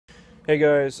Hey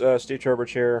guys, Steve Turbridge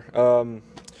here.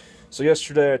 So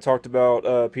yesterday I talked about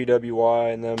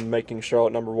PWI and them making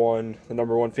Charlotte the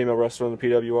number one female wrestler in the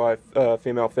PWI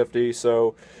female 50.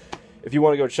 So if you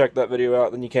want to go check that video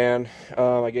out, then you can.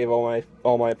 I gave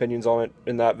all my opinions on it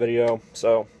in that video.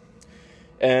 So,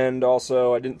 and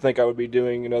also I didn't think I would be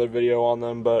doing another video on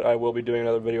them, but I will be doing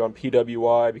another video on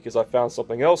PWI because I found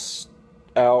something else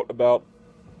out about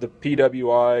the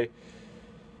PWI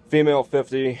female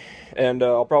 50, and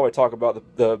I'll probably talk about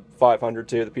the 500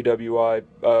 too, the PWI,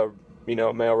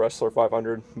 male wrestler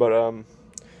 500. But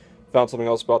found something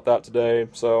else about that today,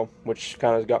 so which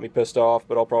kind of got me pissed off.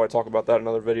 But I'll probably talk about that in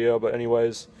another video. But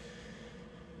anyways,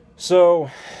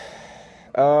 so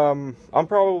I'm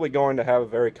probably going to have a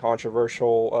very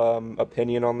controversial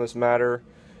opinion on this matter,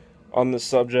 on this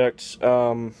subject.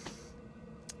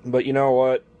 But you know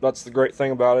what? That's the great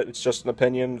thing about it. It's just an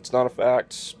opinion. It's not a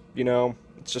fact.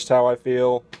 It's just how I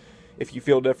feel. If you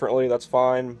feel differently, that's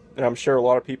fine. And I'm sure a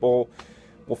lot of people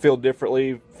will feel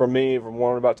differently from me, from what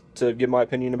I'm about to give my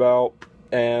opinion about.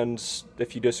 And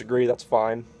if you disagree, that's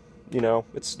fine.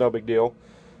 It's no big deal.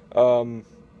 But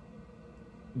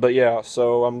yeah,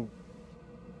 so I'm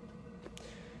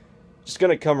just going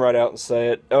to come right out and say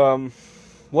it.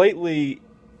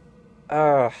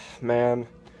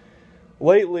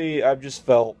 Lately, I've just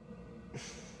felt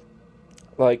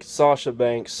like Sasha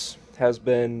Banks has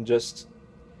been just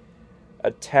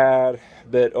a tad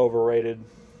bit overrated.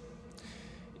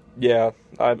 Yeah,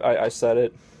 I said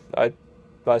it. I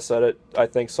said it. I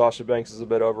think Sasha Banks is a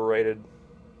bit overrated.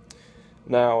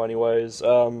 Now, anyways,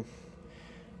 now,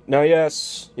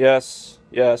 yes,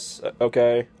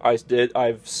 okay,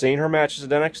 I've seen her matches at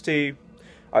NXT.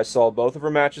 I saw both of her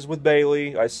matches with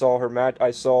Bayley. I saw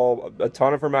a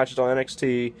ton of her matches on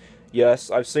NXT.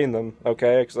 Yes, I've seen them,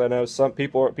 okay, because I know some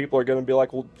people are going to be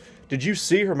like, well, did you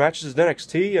see her matches at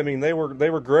NXT? I mean, they were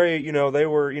great, they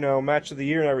were, match of the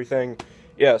year and everything.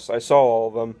 Yes, I saw all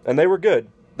of them, and they were good.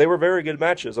 They were very good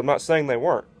matches. I'm not saying they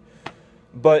weren't.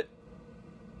 But,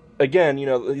 again,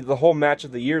 the whole match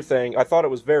of the year thing, I thought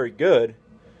it was very good,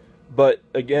 but,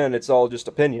 again, it's all just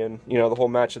opinion, the whole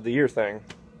match of the year thing.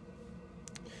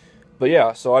 But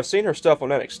yeah, so I've seen her stuff on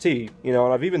NXT, and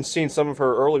I've even seen some of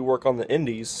her early work on the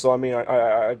Indies. So I mean,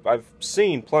 I've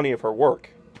seen plenty of her work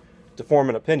to form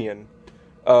an opinion.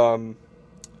 But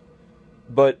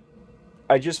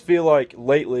I just feel like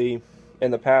lately,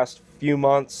 in the past few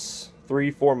months,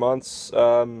 3-4 months,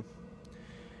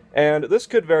 and this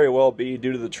could very well be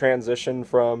due to the transition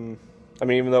from, I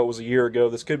mean, even though it was a year ago,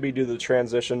 this could be due to the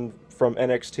transition from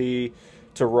NXT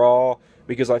to Raw,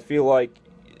 because I feel like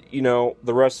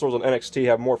the wrestlers on NXT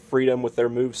have more freedom with their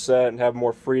moveset and have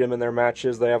more freedom in their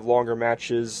matches. They have longer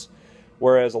matches,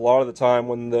 whereas a lot of the time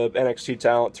when the NXT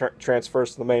talent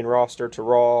transfers to the main roster, to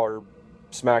Raw or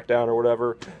SmackDown or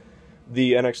whatever,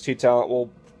 the NXT talent will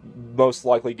most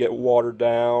likely get watered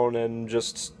down and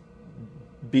just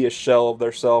be a shell of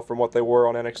theirself from what they were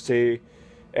on NXT,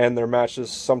 and their matches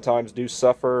sometimes do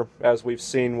suffer, as we've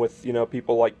seen with,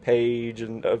 people like Paige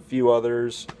and a few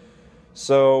others.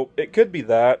 So, it could be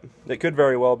that. It could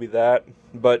very well be that.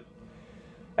 But,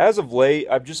 as of late,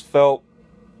 I've just felt,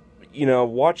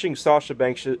 watching Sasha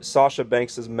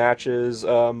Banks' matches,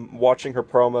 watching her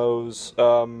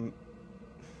promos,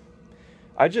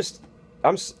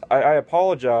 I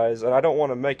apologize, and I don't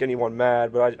want to make anyone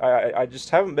mad, but I just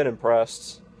haven't been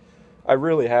impressed. I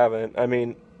really haven't. I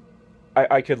mean,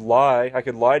 I could lie. I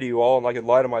could lie to you all, and I could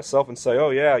lie to myself and say,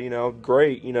 oh yeah,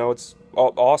 great, it's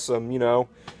awesome,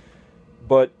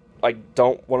 But I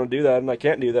don't want to do that, and I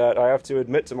can't do that. I have to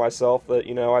admit to myself that,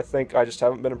 I think I just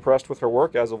haven't been impressed with her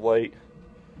work as of late.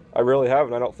 I really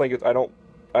haven't. I don't think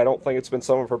it's been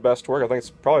some of her best work. I think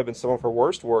it's probably been some of her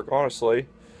worst work, honestly.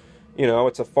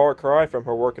 It's a far cry from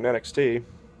her work in NXT.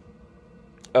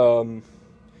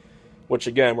 Which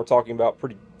again, we're talking about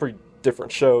pretty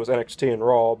different shows, NXT and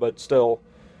Raw, but still,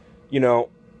 I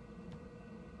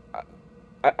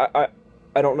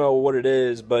don't know what it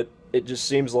is, but it just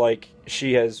seems like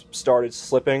she has started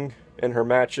slipping in her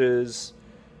matches,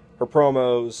 her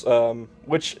promos,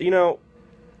 which,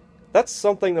 that's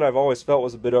something that I've always felt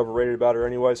was a bit overrated about her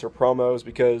anyways, her promos,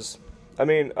 because, I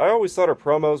mean, I always thought her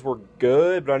promos were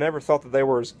good, but I never thought that they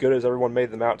were as good as everyone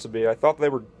made them out to be. I thought they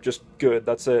were just good,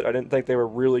 that's it. I didn't think they were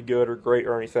really good or great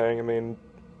or anything. I mean,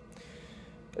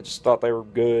 I just thought they were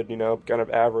good, kind of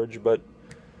average, but,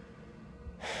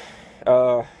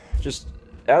 just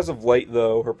as of late,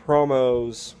 though, her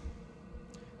promos.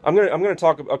 I'm gonna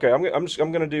talk. Okay, I'm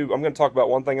gonna talk about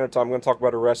one thing at a time. I'm gonna talk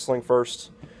about her wrestling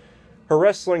first. Her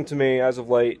wrestling, to me, as of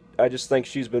late, I just think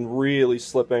she's been really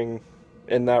slipping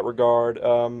in that regard.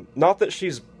 Not that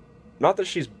she's not that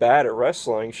she's bad at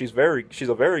wrestling. She's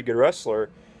a very good wrestler.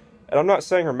 And I'm not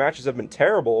saying her matches have been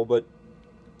terrible, but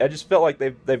I just felt like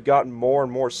they've gotten more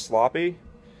and more sloppy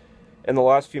in the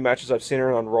last few matches I've seen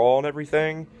her on Raw and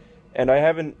everything. And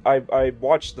I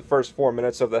watched the first 4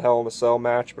 minutes of the Hell in a Cell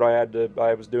match, but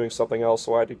I was doing something else,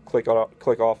 so I had to click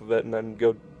off of it and then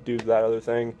go do that other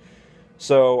thing.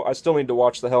 So I still need to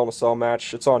watch the Hell in a Cell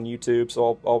match. It's on YouTube,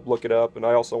 so I'll look it up, and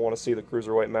I also want to see the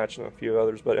Cruiserweight match and a few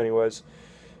others. But anyways,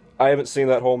 I haven't seen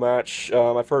that whole match.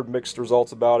 I've heard mixed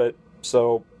results about it,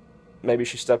 so maybe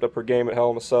she stepped up her game at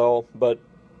Hell in a Cell, but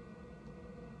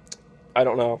I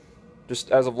don't know.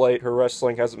 Just as of late, her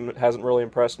wrestling hasn't really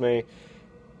impressed me.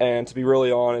 And to be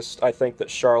really honest, I think that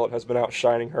Charlotte has been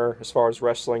outshining her as far as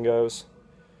wrestling goes.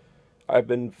 I've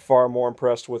been far more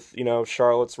impressed with,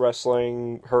 Charlotte's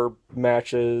wrestling, her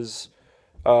matches,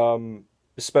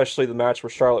 especially the match where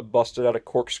Charlotte busted out a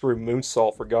corkscrew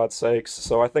moonsault, for God's sakes.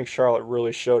 So I think Charlotte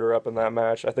really showed her up in that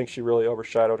match. I think she really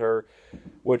overshadowed her,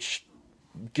 which,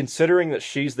 considering that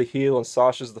she's the heel and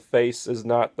Sasha's the face, is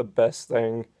not the best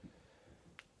thing.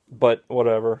 But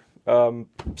whatever.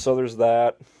 So there's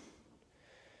that.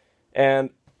 And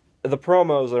the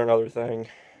promos are another thing.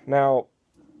 Now,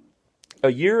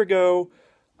 a year ago,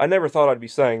 I never thought I'd be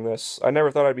saying this. I never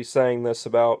thought I'd be saying this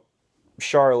about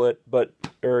Charlotte,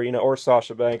 or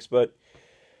Sasha Banks, but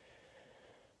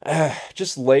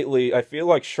just lately, I feel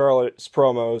like Charlotte's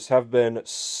promos have been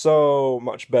so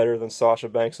much better than Sasha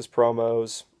Banks'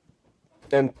 promos.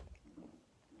 And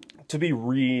to be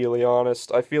really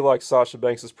honest, I feel like Sasha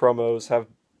Banks' promos have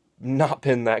not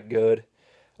been that good.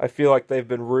 I feel like they've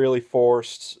been really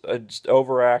forced, just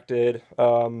overacted,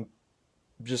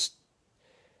 just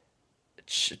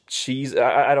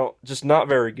not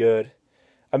very good.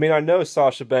 I mean, I know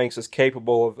Sasha Banks is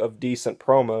capable of decent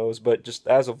promos, but just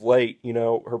as of late,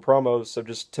 her promos have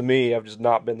just, to me, have just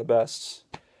not been the best,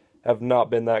 have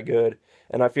not been that good.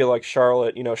 And I feel like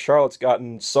Charlotte's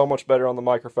gotten so much better on the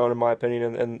microphone, in my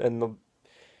opinion,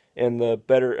 in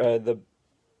the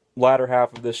latter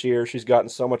half of this year. She's gotten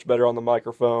so much better on the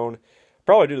microphone,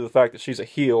 probably due to the fact that she's a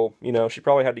heel. She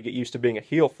probably had to get used to being a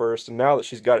heel first, and now that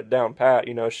she's got it down pat,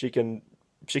 she can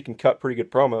cut pretty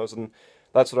good promos, and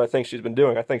that's what I think she's been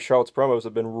doing. I think Charlotte's promos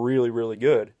have been really, really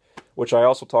good, which I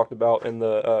also talked about in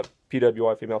the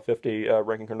PWI Female 50,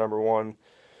 ranking her number one.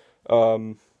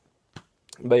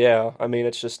 But yeah, I mean,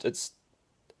 I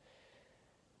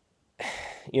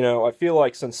feel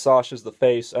like since Sasha's the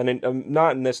face, and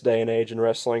not in this day and age in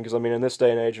wrestling, because in this day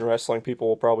and age in wrestling, people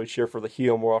will probably cheer for the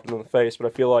heel more often than the face, but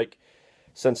I feel like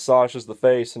since Sasha's the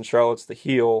face and Charlotte's the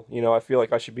heel, I feel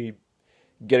like I should be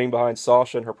getting behind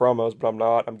Sasha and her promos, but I'm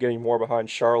not. I'm getting more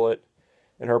behind Charlotte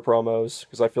and her promos,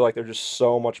 because I feel like they're just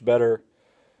so much better,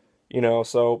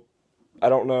 so I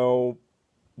don't know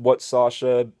what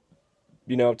Sasha,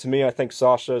 to me, I think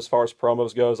Sasha, as far as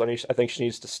promos goes, I think she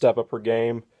needs to step up her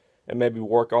game and maybe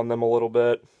work on them a little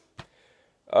bit.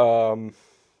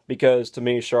 Because to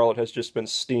me, Charlotte has just been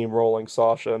steamrolling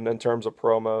Sasha in terms of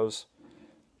promos.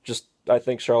 I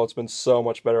think Charlotte's been so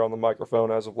much better on the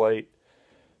microphone as of late.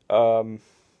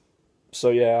 So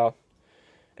yeah,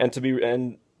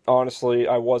 and honestly,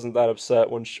 I wasn't that upset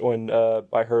when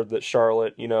I heard that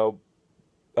Charlotte,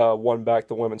 won back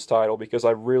the women's title, because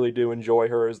I really do enjoy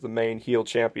her as the main heel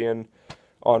champion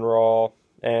on Raw,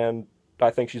 and I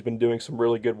think she's been doing some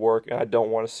really good work, and I don't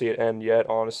want to see it end yet,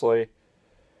 honestly.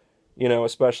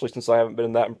 Especially since I haven't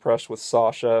been that impressed with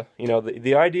Sasha.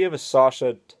 The idea of a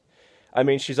Sasha,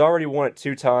 she's already won it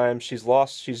 2 times.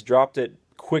 She's dropped it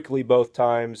quickly both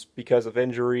times because of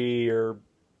injury or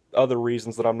other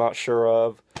reasons that I'm not sure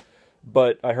of.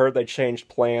 But I heard they changed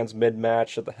plans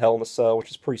mid-match at the Hell in a Cell, which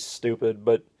is pretty stupid.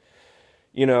 But,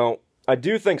 I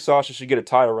do think Sasha should get a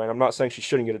title reign. I'm not saying she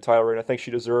shouldn't get a title reign. I think she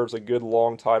deserves a good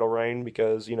long title reign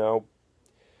because,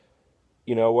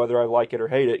 whether I like it or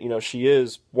hate it, she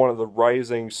is one of the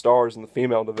rising stars in the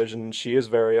female division, and she is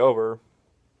very over.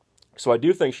 So I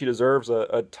do think she deserves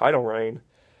a title reign,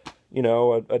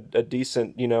 a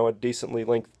decently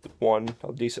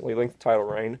length title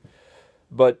reign.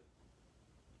 But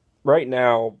right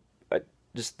now,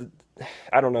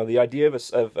 I don't know, the idea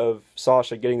of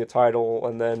Sasha getting the title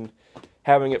and then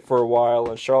having it for a while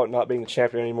and Charlotte not being the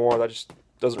champion anymore, that just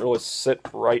doesn't really sit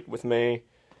right with me.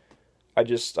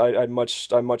 I'm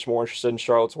much more interested in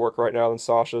Charlotte's work right now than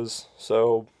Sasha's,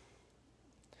 so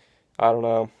I don't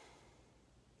know.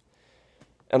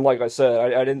 And like I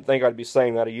said, I didn't think I'd be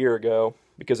saying that a year ago,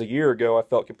 because a year ago I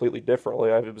felt completely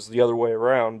differently. It was the other way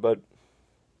around, but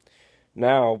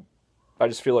now I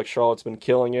just feel like Charlotte's been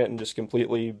killing it and just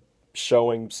completely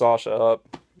showing Sasha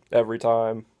up every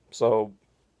time, so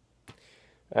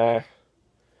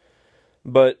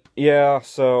But yeah,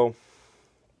 so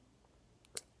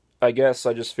I guess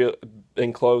I just feel,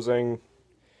 in closing,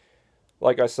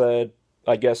 like I said,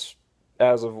 I guess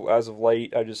as of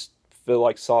late, I just feel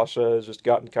like Sasha has just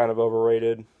gotten kind of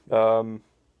overrated.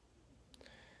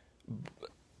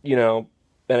 You know,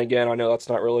 and again, I know that's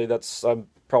I'm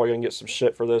probably gonna get some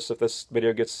shit for this if this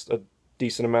video gets a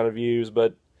decent amount of views,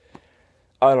 but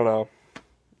I don't know.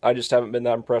 I just haven't been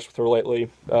that impressed with her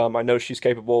lately. I know she's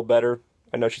capable of better.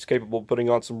 I know she's capable of putting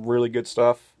on some really good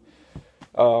stuff.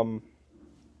 Um,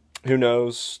 who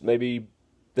knows? Maybe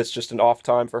it's just an off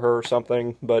time for her or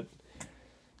something, but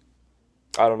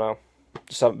I don't know.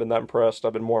 Just haven't been that impressed.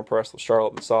 I've been more impressed with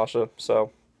Charlotte than Sasha.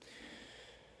 So,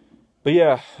 but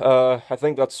yeah, I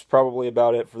think that's probably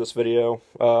about it for this video.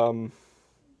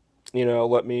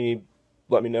 Let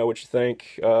me know what you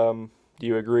think. Do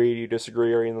you agree? Do you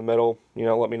disagree? Are you in the middle?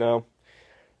 Let me know.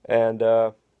 And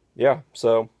yeah,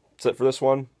 so that's it for this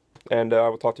one. And I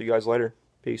will talk to you guys later.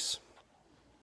 Peace.